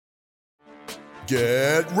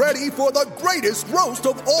Get ready for the greatest roast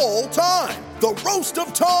of all time, the Roast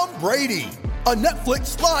of Tom Brady, a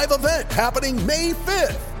Netflix live event happening May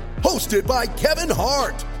 5th. Hosted by Kevin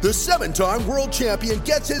Hart, the 7-time world champion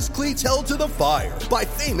gets his cleats held to the fire by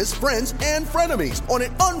famous friends and frenemies on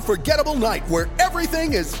an unforgettable night where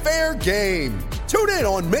everything is fair game. Tune in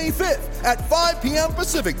on May 5th at 5 p.m.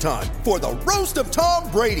 Pacific time for the Roast of Tom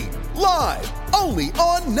Brady, live only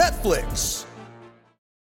on Netflix.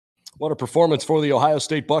 What a performance for the Ohio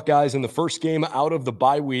State Buckeyes in the first game out of the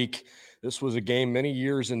bye week. This was a game many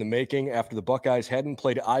years in the making after the Buckeyes hadn't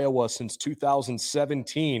played Iowa since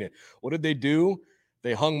 2017. What did they do?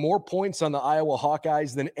 They hung more points on the Iowa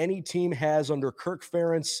Hawkeyes than any team has under Kirk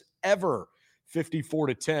Ferentz ever,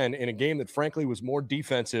 54-10, in a game that frankly was more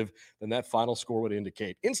defensive than that final score would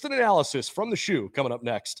indicate. Instant analysis from the shoe coming up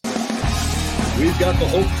next. We've got the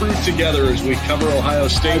whole crew together as we cover Ohio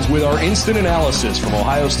State with our instant analysis from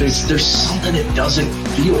Ohio State. There's something that doesn't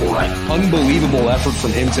feel right. Unbelievable effort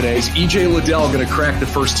from him today. Is E.J. Liddell going to crack the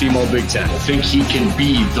first team All-Big Ten? I think he can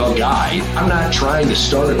be the guy. I'm not trying to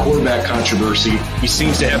start a quarterback controversy. He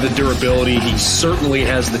seems to have the durability. He certainly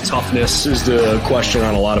has the toughness. This is the question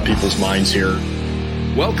on a lot of people's minds here.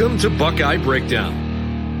 Welcome to Buckeye Breakdown.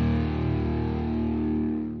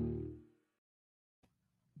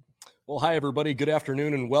 Well, hi, everybody. Good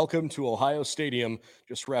afternoon and welcome to Ohio Stadium.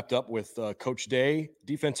 Just wrapped up with Coach Day,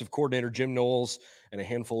 defensive coordinator Jim Knowles, and a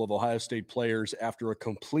handful of Ohio State players after a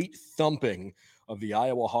complete thumping of the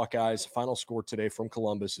Iowa Hawkeyes. Final score today from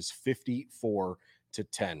Columbus is 54-10.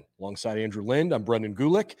 Alongside Andrew Lind, I'm Brendan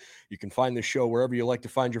Gulick. You can find this show wherever you like to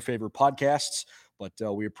find your favorite podcasts, but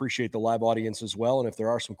we appreciate the live audience as well. And if there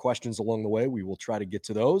are some questions along the way, we will try to get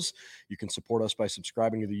to those. You can support us by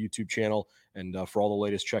subscribing to the YouTube channel. And for all the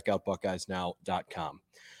latest, check out BuckeyesNow.com.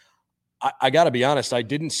 I got to be honest, I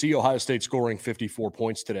didn't see Ohio State scoring 54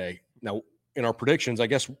 points today. Now, in our predictions, I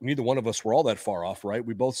guess neither one of us were all that far off, right?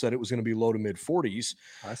 We both said it was going to be low to mid 40s.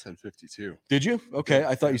 I said 52. Did you? Okay.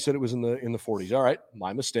 I thought you said it was in the 40s. All right.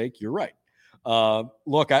 My mistake. You're right.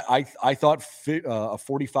 Look, I thought a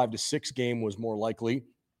 45-6 game was more likely.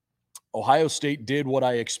 Ohio State did what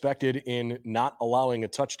I expected in not allowing a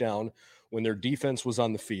touchdown when their defense was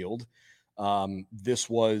on the field. This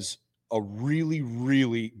was a really,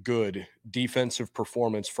 really good defensive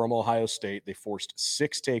performance from Ohio State. They forced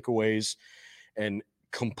 6 takeaways and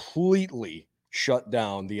completely shut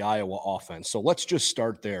down the Iowa offense. So let's just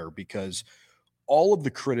start there, because all of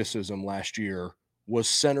the criticism last year was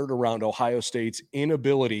centered around Ohio State's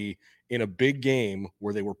inability in a big game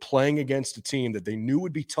where they were playing against a team that they knew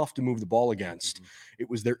would be tough to move the ball against. Mm-hmm. It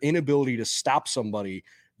was their inability to stop somebody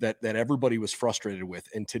that everybody was frustrated with.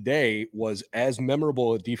 And today was as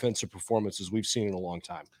memorable a defensive performance as we've seen in a long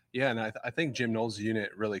time. Yeah, and I think Jim Knowles' unit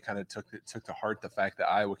really kind of took to heart the fact that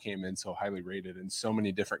Iowa came in so highly rated in so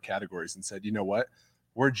many different categories and said, you know what?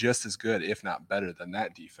 We're just as good, if not better, than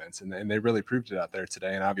that defense. And they really proved it out there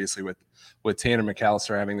today. And obviously with Tanner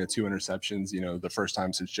McAllister having the 2 interceptions, the first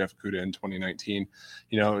time since Jeff Okudah in 2019,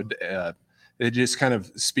 it just kind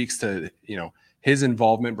of speaks to, his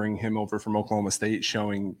involvement, bringing him over from Oklahoma State,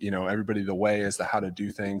 showing, everybody the way as to how to do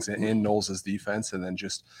things in Knowles' defense, and then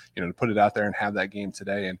just, to put it out there and have that game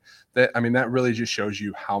today. And that really just shows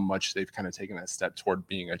you how much they've kind of taken that step toward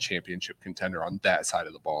being a championship contender on that side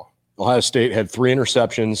of the ball. Ohio State had 3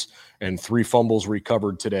 interceptions and 3 fumbles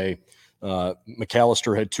recovered today.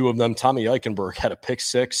 McAllister had 2 of them. Tommy Eichenberg had a pick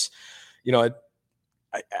 6.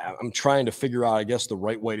 I'm trying to figure out, I guess, the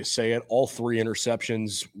right way to say it. All 3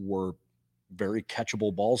 interceptions were very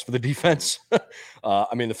catchable balls for the defense.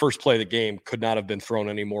 The first play of the game could not have been thrown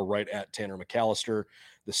any more right at Tanner McAllister.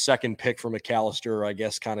 The second pick for McAllister, I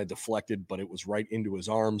guess, kind of deflected, but it was right into his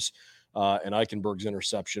arms. And Eichenberg's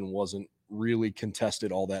interception wasn't really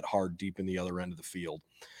contested all that hard deep in the other end of the field.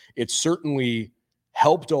 It certainly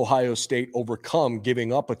helped Ohio State overcome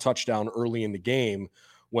giving up a touchdown early in the game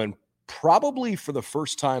when probably for the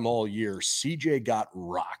first time all year, CJ got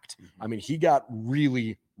rocked. Mm-hmm. He got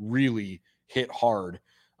really, really hit hard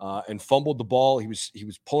and fumbled the ball. He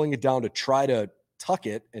was pulling it down to try to tuck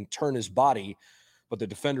it and turn his body, but the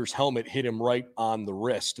defender's helmet hit him right on the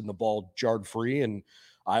wrist and the ball jarred free, and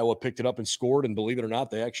Iowa picked it up and scored, and believe it or not,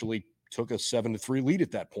 they actually took a 7-3 lead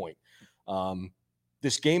at that point.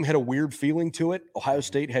 This game had a weird feeling to it. Ohio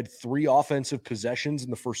State had 3 offensive possessions in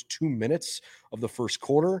the first 2 minutes of the first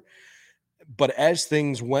quarter. But as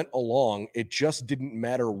things went along, it just didn't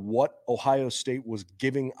matter what Ohio State was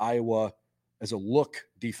giving Iowa as a look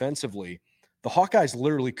defensively. The Hawkeyes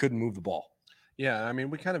literally couldn't move the ball. Yeah, I mean,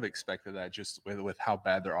 we kind of expected that just with how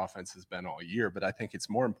bad their offense has been all year. But I think it's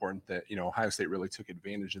more important that, Ohio State really took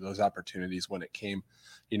advantage of those opportunities when it came.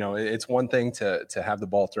 It's one thing to have the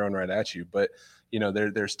ball thrown right at you, but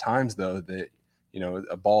there's times though that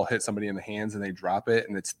a ball hits somebody in the hands and they drop it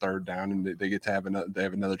and it's third down and they get to have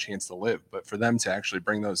another chance to live. But for them to actually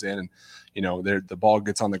bring those in and the ball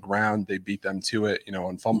gets on the ground, they beat them to it,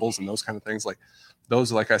 on fumbles and those kind of things, like those,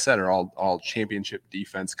 like I said, are all championship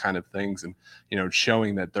defense kind of things, and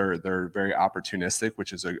showing that they're very opportunistic,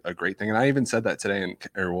 which is a great thing. And I even said that today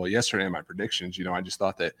yesterday in my predictions. I just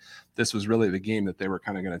thought that this was really the game that they were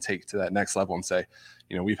kind of going to take to that next level and say,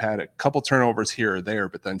 we've had a couple turnovers here or there,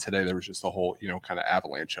 but then today there was just a whole kind of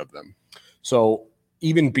avalanche of them. So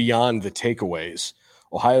even beyond the takeaways,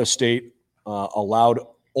 Ohio State allowed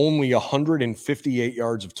only 158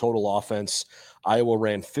 yards of total offense. Iowa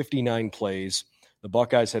ran 59 plays. The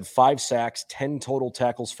Buckeyes had 5 sacks, 10 total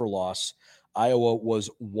tackles for loss. Iowa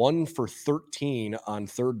was 1 for 13 on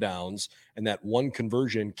third downs, and that one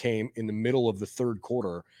conversion came in the middle of the third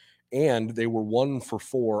quarter, and they were 1 for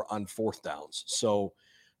 4 on fourth downs. So,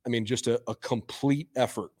 I mean, just a complete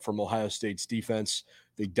effort from Ohio State's defense.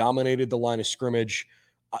 They dominated the line of scrimmage.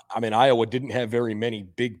 I mean, Iowa didn't have very many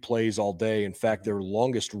big plays all day. In fact, their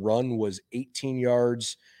longest run was 18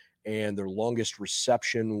 yards. And their longest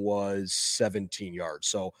reception was 17 yards.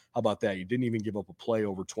 So how about that? You didn't even give up a play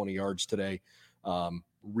over 20 yards today.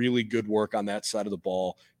 Really good work on that side of the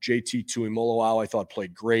ball. JT Tuimoloau, I thought,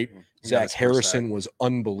 played great. Zach Harrison was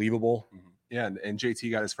unbelievable. Yeah, and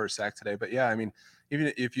JT got his first sack today. But, yeah, I mean,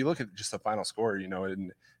 even if you look at just the final score,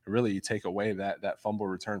 and really you take away that fumble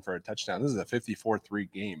return for a touchdown, this is a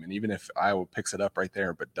 54-3 game. And even if Iowa picks it up right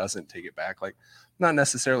there but doesn't take it back, like, I'm not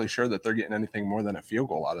necessarily sure that they're getting anything more than a field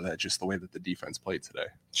goal out of that, just the way that the defense played today.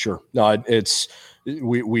 Sure. No,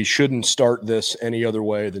 we shouldn't start this any other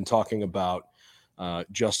way than talking about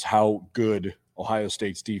just how good Ohio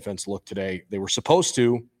State's defense looked today. They were supposed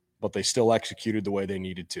to, but they still executed the way they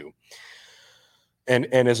needed to. And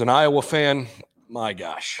as an Iowa fan, my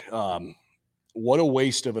gosh, what a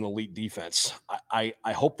waste of an elite defense. I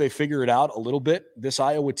hope they figure it out a little bit. This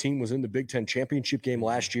Iowa team was in the Big Ten championship game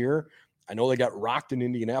last year. I know they got rocked in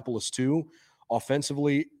Indianapolis too.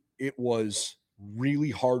 Offensively, it was really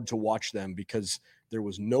hard to watch them because there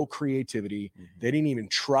was no creativity. They didn't even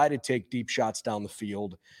try to take deep shots down the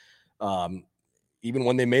field. Even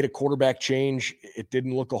when they made a quarterback change, it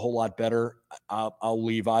didn't look a whole lot better. I'll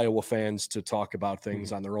leave Iowa fans to talk about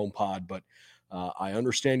things on their own pod, but I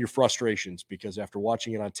understand your frustrations because after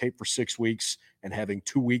watching it on tape for 6 weeks and having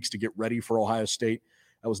 2 weeks to get ready for Ohio State,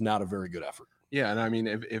 that was not a very good effort. Yeah, and I mean,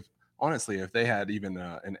 if honestly, if they had even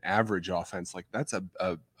an average offense, like that's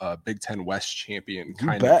a Big Ten West champion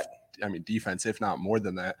kind of, I mean, defense, if not more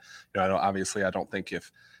than that. I don't think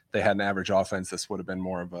if they had an average offense, this would have been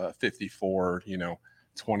more of a 54,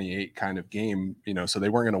 28 kind of game, so they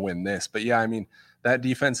weren't going to win this. But yeah, I mean, that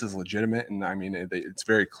defense is legitimate. And I mean, it's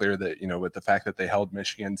very clear that, with the fact that they held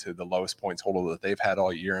Michigan to the lowest point total that they've had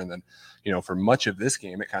all year. And then, for much of this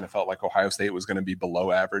game, it kind of felt like Ohio State was going to be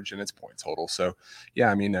below average in its point total. So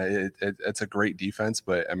yeah, I mean, it's a great defense,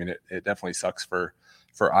 but I mean, it definitely sucks for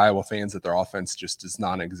Iowa fans that their offense just is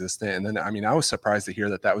non-existent. And then, I mean, I was surprised to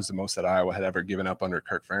hear that was the most that Iowa had ever given up under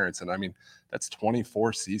Kirk Ferentz. And I mean, that's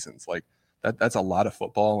 24 seasons. Like that's a lot of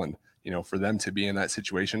football. And, for them to be in that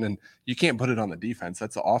situation, and you can't put it on the defense.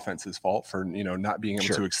 That's the offense's fault for, not being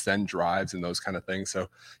able to extend drives and those kind of things. So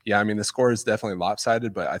yeah, I mean, the score is definitely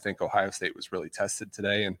lopsided, but I think Ohio State was really tested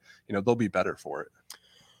today, and, they'll be better for it.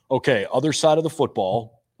 Okay. Other side of the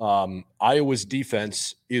football. Iowa's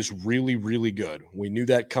defense is really, really good. We knew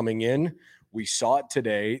that coming in. We saw it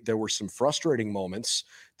today. There were some frustrating moments.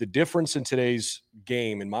 The difference in today's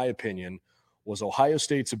game, in my opinion, was Ohio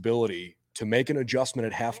State's ability to make an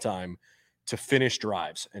adjustment at halftime to finish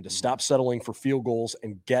drives and to stop settling for field goals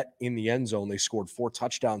and get in the end zone. They scored 4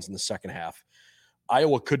 touchdowns in the second half.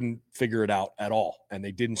 Iowa couldn't figure it out at all, and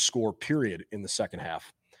they didn't score, period, in the second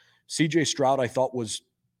half. CJ Stroud, I thought, was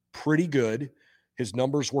pretty good. His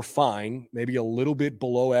numbers were fine, maybe a little bit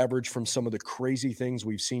below average from some of the crazy things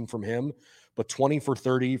we've seen from him, but 20 for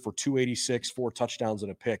 30 for 286, 4 touchdowns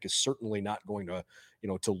and a pick is certainly not going to,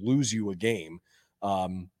 to lose you a game.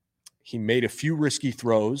 He made a few risky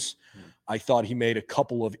throws. I thought he made a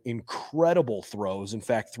couple of incredible throws. In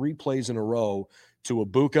fact, 3 plays in a row to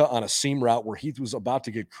Ibuka on a seam route where he was about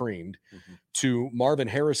to get creamed, to Marvin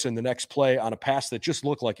Harrison the next play on a pass that just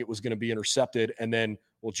looked like it was going to be intercepted. And then,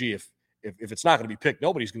 well, gee, if it's not going to be picked,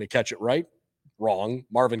 nobody's going to catch it, right? Wrong.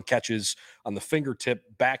 Marvin catches on the fingertip,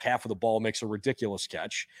 back half of the ball, makes a ridiculous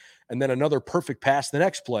catch. And then another perfect pass the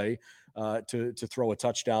next play to throw a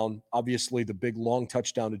touchdown. Obviously, the big long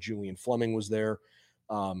touchdown to Julian Fleming was there.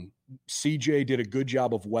 CJ did a good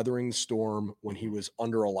job of weathering the storm when he was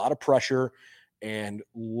under a lot of pressure and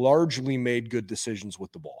largely made good decisions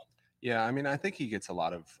with the ball. Yeah, I mean, I think he gets a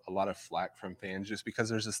lot of flack from fans just because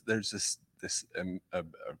there's this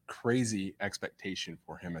crazy expectation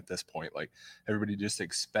for him at this point. Like, everybody just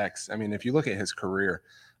expects. I mean, if you look at his career,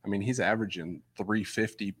 I mean, he's averaging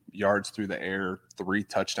 350 yards through the air, 3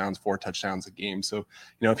 touchdowns, 4 touchdowns a game. So,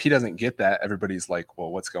 if he doesn't get that, everybody's like,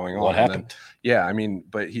 well, what's going on? What happened? Yeah, I mean,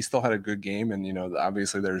 but he still had a good game. And,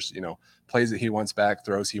 obviously there's, plays that he wants back,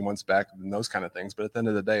 throws he wants back, and those kind of things. But at the end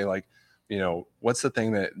of the day, like, what's the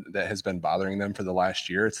thing that has been bothering them for the last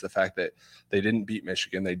year? It's the fact that they didn't beat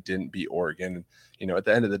Michigan. They didn't beat Oregon. At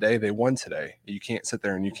the end of the day, they won today. You can't sit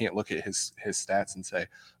there and you can't look at his stats and say,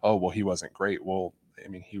 oh, well, he wasn't great. Well, I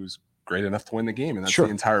mean, he was great enough to win the game, and that's Sure.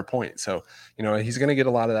 the entire point. So, he's going to get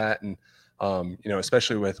a lot of that. And,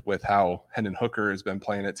 especially with how Hendon Hooker has been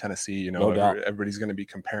playing at Tennessee, No doubt. everybody's going to be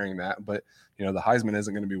comparing that. But, the Heisman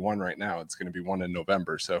isn't going to be won right now. It's going to be won in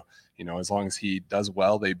November. So, as long as he does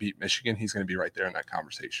well, they beat Michigan, he's going to be right there in that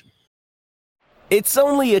conversation. It's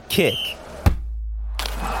only a kick,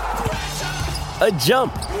 a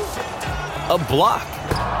jump, a block.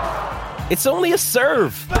 It's only a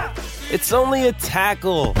serve. It's only a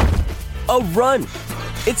tackle, a run.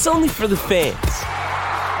 It's only for the fans.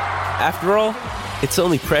 After all, it's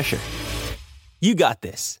only pressure. You got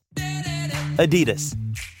this. Adidas.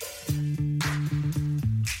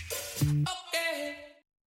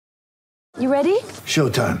 You ready?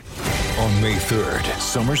 Showtime. On May 3rd,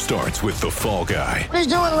 summer starts with The Fall Guy. Let's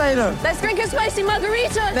do it later. Let's drink a spicy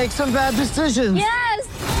margarita. Make some bad decisions. Yes.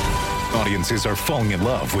 Audiences are falling in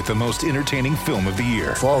love with the most entertaining film of the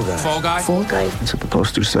year. Fall Guy. Fall Guy? Fall Guy. That's what the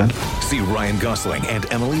poster said. See Ryan Gosling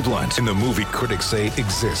and Emily Blunt in the movie critics say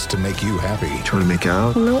exists to make you happy. Trying to make it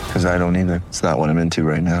out? Nope. Because I don't either. It's not what I'm into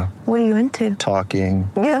right now. What are you into?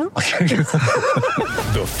 Talking. Yeah.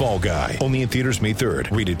 The Fall Guy. Only in theaters May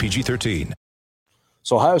 3rd. Rated PG-13.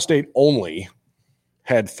 So Ohio State only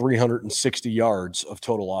had 360 yards of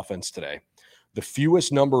total offense today. The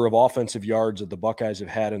fewest number of offensive yards that the Buckeyes have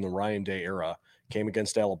had in the Ryan Day era came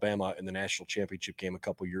against Alabama in the national championship game a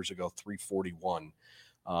couple years ago, 341.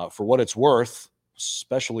 For what it's worth,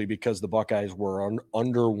 especially because the Buckeyes were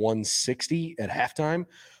under 160 at halftime,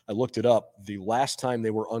 I looked it up. The last time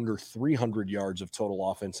they were under 300 yards of total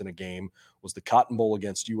offense in a game was the Cotton Bowl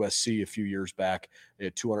against USC a few years back. They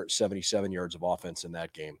had 277 yards of offense in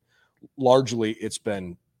that game. Largely, it's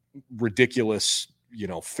been ridiculous,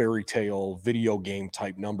 fairy tale video game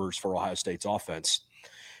type numbers for Ohio State's offense.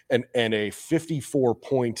 And a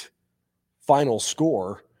 54-point final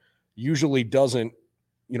score usually doesn't,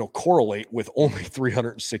 correlate with only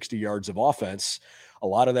 360 yards of offense. A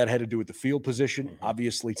lot of that had to do with the field position.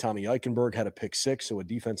 Obviously, Tommy Eichenberg had a pick six, so a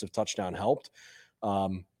defensive touchdown helped.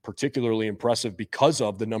 Particularly impressive because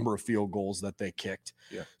of the number of field goals that they kicked.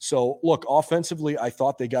 Yeah. So, look, offensively, I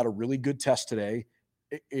thought they got a really good test today.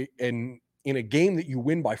 And in a game that you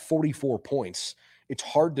win by 44 points, it's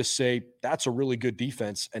hard to say that's a really good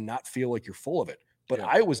defense and not feel like you're full of it. But Yeah.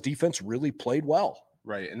 Iowa's defense really played well.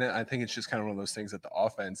 Right. And then I think it's just kind of one of those things that the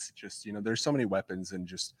offense just, there's so many weapons and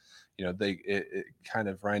just, it kind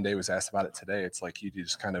of, Ryan Day was asked about it today. It's like you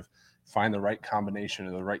just kind of find the right combination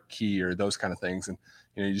or the right key or those kind of things. And,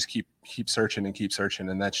 you just keep searching and keep searching.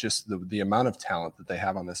 And that's just the amount of talent that they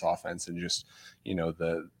have on this offense and just,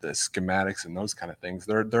 the schematics and those kind of things.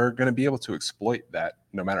 They're going to be able to exploit that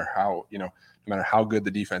no matter how, no matter how good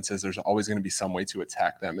the defense is, there's always going to be some way to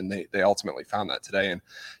attack them. And they ultimately found that today. And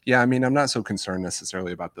yeah, I mean, I'm not so concerned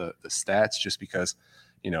necessarily about the stats just because,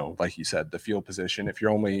 like you said, the field position, if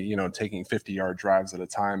you're only, taking 50-yard drives at a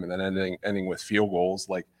time and then ending with field goals,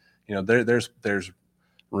 like, there's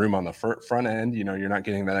room on the front end, you're not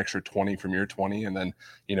getting that extra 20 from your 20. And then,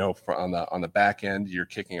 on the back end, you're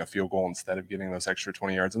kicking a field goal instead of getting those extra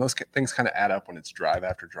 20 yards. And those things kind of add up when it's drive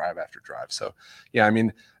after drive after drive. So, yeah, I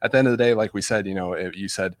mean, at the end of the day, like we said, you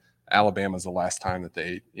said Alabama's the last time that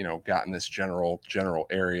they, got in this general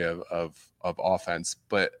area of offense.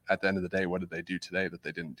 But at the end of the day, what did they do today that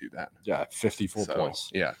they didn't do that? Yeah, 54 points.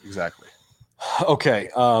 Yeah, exactly. Okay.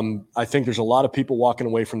 I think there's a lot of people walking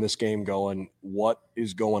away from this game going, what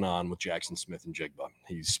is going on with Jackson Smith-Njigba?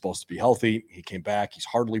 He's supposed to be healthy. He came back. He's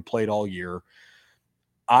hardly played all year.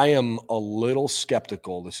 I am a little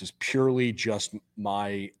skeptical. This is purely just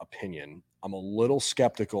my opinion. I'm a little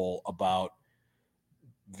skeptical about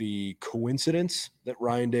the coincidence that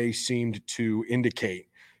Ryan Day seemed to indicate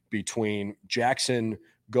between Jackson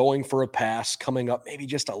going for a pass, coming up maybe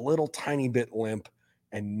just a little tiny bit limp,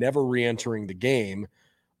 and never re-entering the game,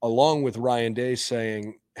 along with Ryan Day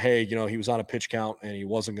saying, hey, he was on a pitch count and he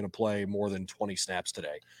wasn't going to play more than 20 snaps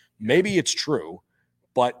today. Maybe it's true,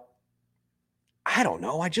 but I don't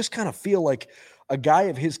know. I just kind of feel like a guy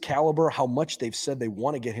of his caliber, how much they've said they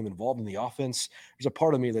want to get him involved in the offense. There's a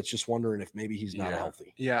part of me that's just wondering if maybe he's not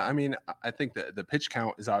healthy. Yeah. I mean, I think that the pitch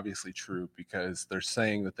count is obviously true because they're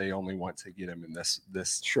saying that they only want to get him in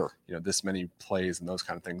this, sure, this many plays and those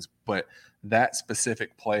kind of things. But that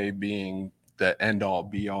specific play being the end all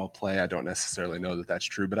be all play, I don't necessarily know that that's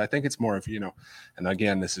true, but I think it's more of, and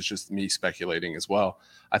again, this is just me speculating as well.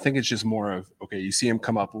 I think it's just more of, okay, you see him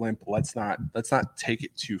come up limp. Let's not take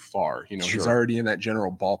it too far. Sure. He's already in that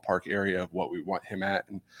general ballpark area of what we want him at.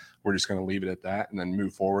 And we're just going to leave it at that and then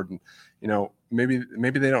move forward. And,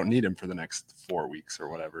 maybe they don't need him for the next 4 weeks or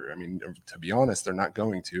whatever. I mean, to be honest, they're not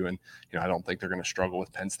going to. And, I don't think they're going to struggle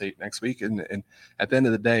with Penn State next week. And at the end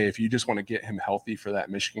of the day, if you just want to get him healthy for that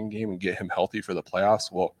Michigan game and get him healthy for the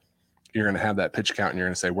playoffs, well, you're going to have that pitch count and you're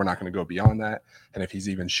going to say, we're not going to go beyond that. And if he's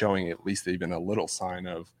even showing at least even a little sign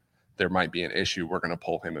of there might be an issue, we're going to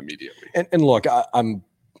pull him immediately. And look,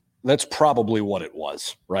 that's probably what it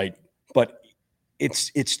was, right? But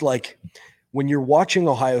it's like when you're watching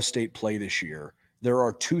Ohio State play this year, there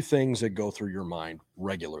are two things that go through your mind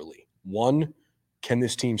regularly. One, can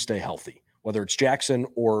this team stay healthy? Whether it's Jackson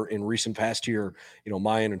or in recent past year,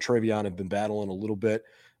 Mayan and Travion have been battling a little bit.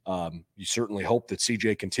 You certainly hope that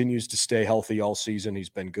CJ continues to stay healthy all season. He's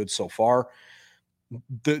been good so far.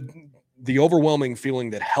 The overwhelming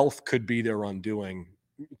feeling that health could be their undoing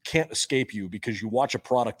can't escape you because you watch a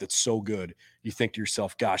product that's so good, you think to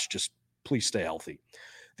yourself, gosh, just please stay healthy.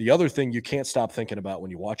 The other thing you can't stop thinking about when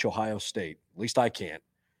you watch Ohio State, at least I can't,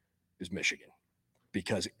 is Michigan.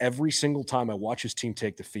 Because every single time I watch his team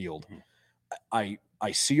take the field, I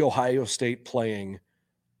see Ohio State playing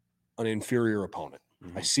an inferior opponent.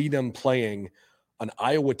 Mm-hmm. I see them playing an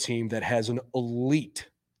Iowa team that has an elite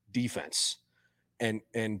defense, and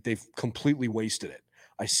they've completely wasted it.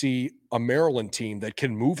 I see a Maryland team that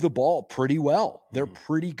can move the ball pretty well. They're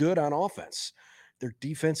pretty good on offense. Their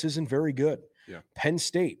defense isn't very good. Yeah. Penn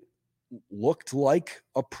State looked like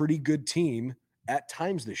a pretty good team at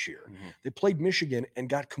times this year. Mm-hmm. They played Michigan and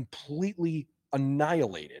got completely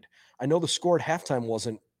annihilated. I know the score at halftime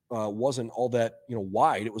wasn't all that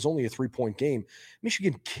wide. It was only a 3-point game.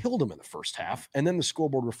 Michigan killed them in the first half, and then the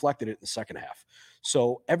scoreboard reflected it in the second half.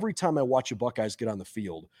 So every time I watch the Buckeyes get on the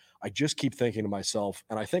field, I just keep thinking to myself,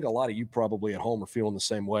 and I think a lot of you probably at home are feeling the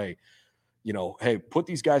same way. Hey, put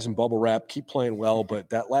these guys in bubble wrap, keep playing well, but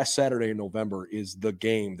that last Saturday in November is the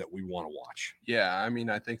game that we want to watch. Yeah, I mean,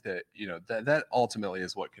 I think that, that ultimately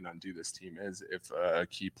is what can undo this team is if a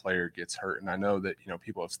key player gets hurt. And I know that,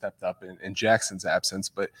 people have stepped up in Jackson's absence,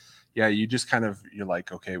 but yeah, you just you're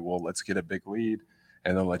like, okay, well, let's get a big lead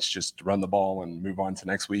and then let's just run the ball and move on to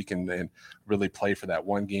next week and really play for that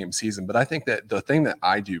one game season. But I think that the thing that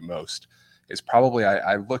I do most is probably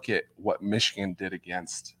I look at what Michigan did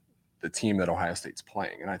against the team that Ohio State's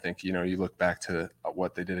playing. And I think, you look back to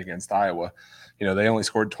what they did against Iowa, they only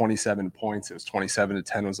scored 27 points. It was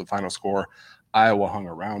 27-10 was the final score. Iowa hung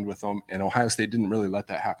around with them, and Ohio State didn't really let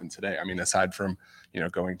that happen today. I mean, aside from,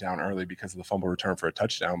 going down early because of the fumble return for a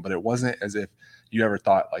touchdown, but it wasn't as if you ever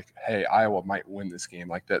thought like, hey, Iowa might win this game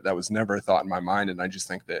like that. That was never a thought in my mind. And I just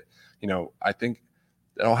think that, I think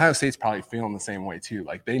that Ohio State's probably feeling the same way too.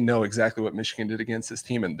 Like they know exactly what Michigan did against this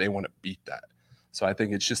team and they want to beat that. So I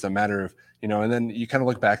think it's just a matter of, and then you kind of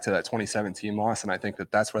look back to that 2017 loss, and I think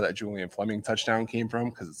that that's where that Julian Fleming touchdown came from,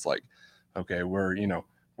 because it's like, okay, we're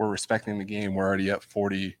respecting the game. We're already up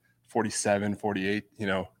 40, 47, 48,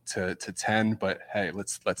 to 10. But hey,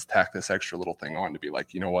 let's tack this extra little thing on to be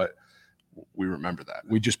like, you know what, we remember that.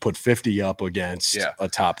 We just put 50 up against a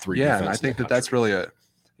top 3. Yeah, and I think that that's really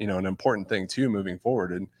an important thing too moving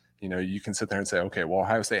forward. And you can sit there and say, okay, well,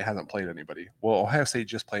 Ohio State hasn't played anybody. Well, Ohio State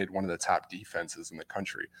just played one of the top defenses in the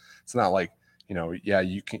country. It's not like,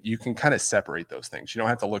 you can kind of separate those things. You don't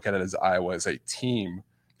have to look at it as Iowa as a team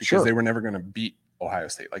because they were never going to beat Ohio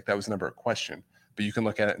State. Like that was never a question. But you can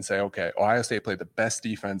look at it and say, okay, Ohio State played the best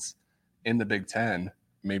defense in the Big Ten,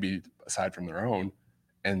 maybe aside from their own,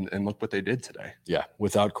 and look what they did today. Yeah,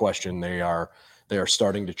 without question, they are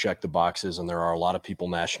starting to check the boxes, and there are a lot of people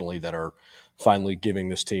nationally that are finally giving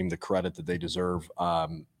this team the credit that they deserve.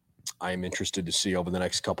 I am interested to see over the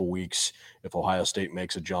next couple weeks if Ohio State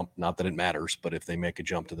makes a jump. Not that it matters, but if they make a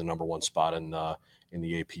jump to the number 1 spot in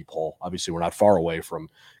the AP poll. Obviously, we're not far away from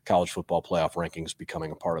college football playoff rankings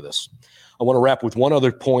becoming a part of this. I want to wrap with one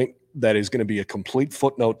other point that is going to be a complete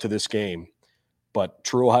footnote to this game, but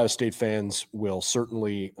true Ohio State fans will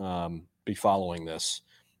certainly be following this.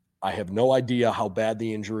 I have no idea how bad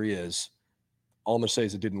the injury is. all I'm going to say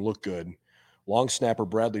is it didn't look good. Long snapper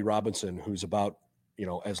Bradley Robinson, who's about,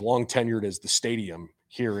 as long tenured as the stadium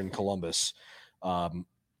here in Columbus,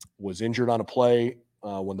 was injured on a play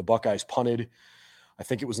when the Buckeyes punted. I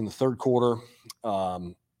think it was in the third quarter.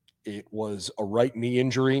 It was a right knee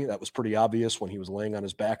injury. That was pretty obvious when he was laying on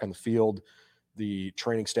his back on the field. The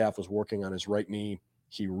training staff was working on his right knee.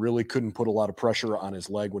 He really couldn't put a lot of pressure on his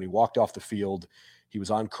leg when he walked off the field. He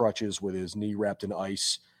was on crutches with his knee wrapped in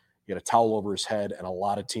ice. He had a towel over his head, and a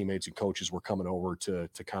lot of teammates and coaches were coming over to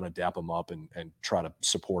kind of dap him up and try to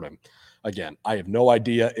support him. Again, I have no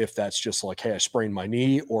idea if that's just like, hey, I sprained my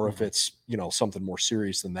knee, or if it's, something more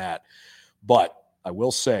serious than that. But I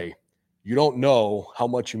will say, you don't know how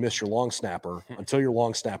much you miss your long snapper until your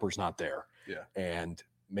long snapper's not there. Yeah. And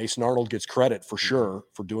Mason Arnold gets credit for sure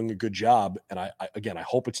for doing a good job. And I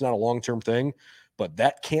hope it's not a long-term thing, but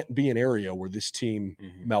that can't be an area where this team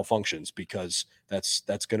malfunctions, because that's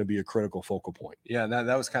going to be a critical focal point. Yeah.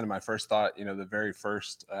 That was kind of my first thought, the very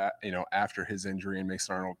first, after his injury and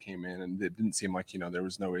Mason Arnold came in, and it didn't seem like, there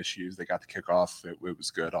was no issues. They got the kickoff. It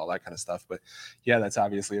was good, all that kind of stuff. But yeah, that's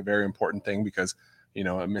obviously a very important thing, because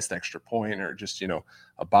a missed extra point, or just,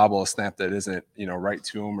 a bobble, a snap that isn't, right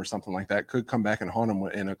to him or something like that could come back and haunt him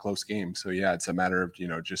in a close game. So yeah, it's a matter of,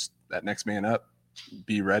 just that next man up,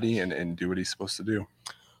 be ready and do what he's supposed to do.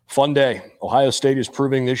 Fun day. Ohio State is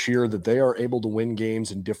proving this year that they are able to win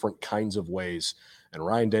games in different kinds of ways. And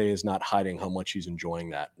Ryan Day is not hiding how much he's enjoying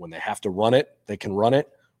that. When they have to run it, they can run it.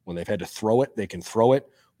 When they've had to throw it, they can throw it.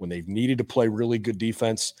 When they've needed to play really good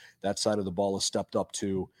defense, that side of the ball has stepped up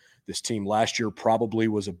too. This team last year probably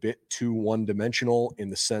was a bit too one-dimensional in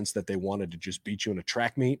the sense that they wanted to just beat you in a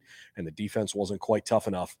track meet, and the defense wasn't quite tough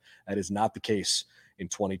enough. That is not the case in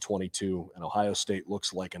 2022, and Ohio State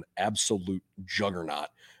looks like an absolute juggernaut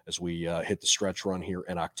as we hit the stretch run here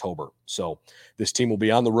in October. So this team will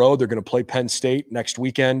be on the road. They're going to play Penn State next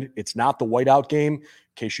weekend. It's not the whiteout game. In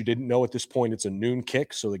case you didn't know at this point, it's a noon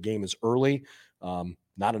kick, so the game is early.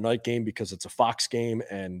 Not a night game because it's a Fox game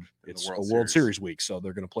and it's a World Series week. So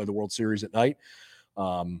they're going to play the World Series at night.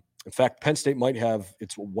 In fact, Penn State might have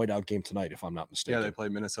its whiteout game tonight, if I'm not mistaken. Yeah, they play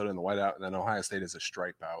Minnesota in the whiteout, and then Ohio State is a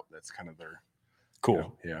stripe out. That's kind of their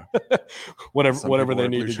cool. Yeah. whatever they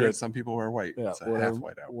need to get. Some people wear white. Yeah, it's a half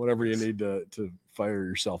whiteout. Whatever you need to fire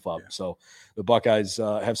yourself up. Yeah. So the Buckeyes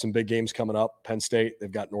have some big games coming up. Penn State,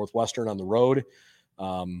 they've got Northwestern on the road.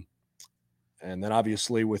 And then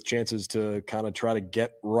obviously with chances to kind of try to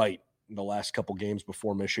get right in the last couple games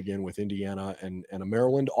before Michigan, with Indiana and a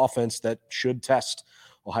Maryland offense that should test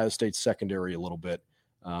Ohio State's secondary a little bit.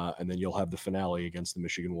 And then you'll have the finale against the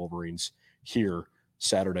Michigan Wolverines here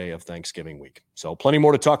Saturday of Thanksgiving week. So plenty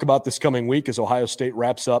more to talk about this coming week as Ohio State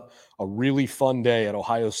wraps up a really fun day at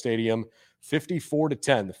Ohio Stadium.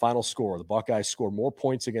 54-10, the final score. The Buckeyes scored more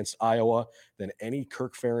points against Iowa than any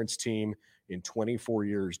Kirk Ferentz team in 24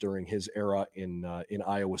 years during his era in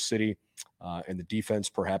Iowa City. And the defense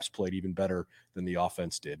perhaps played even better than the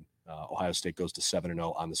offense did. Ohio State goes to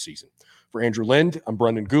 7-0 on the season. For Andrew Lind, I'm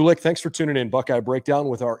Brendan Gulick. Thanks for tuning in. Buckeye Breakdown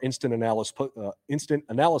with our instant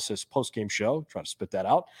analysis post-game show. Try to spit that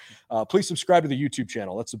out. Please subscribe to the YouTube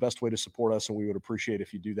channel. That's the best way to support us, and we would appreciate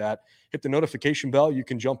if you do that. Hit the notification bell. You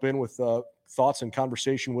can jump in with thoughts and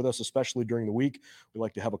conversation with us, especially during the week. We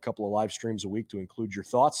like to have a couple of live streams a week to include your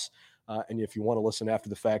thoughts. And if you want to listen after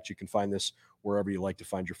the fact, you can find this wherever you like to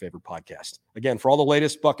find your favorite podcast. Again, for all the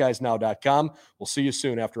latest, BuckeyesNow.com. We'll see you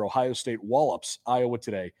soon after Ohio State wallops Iowa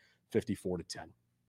today, 54-10.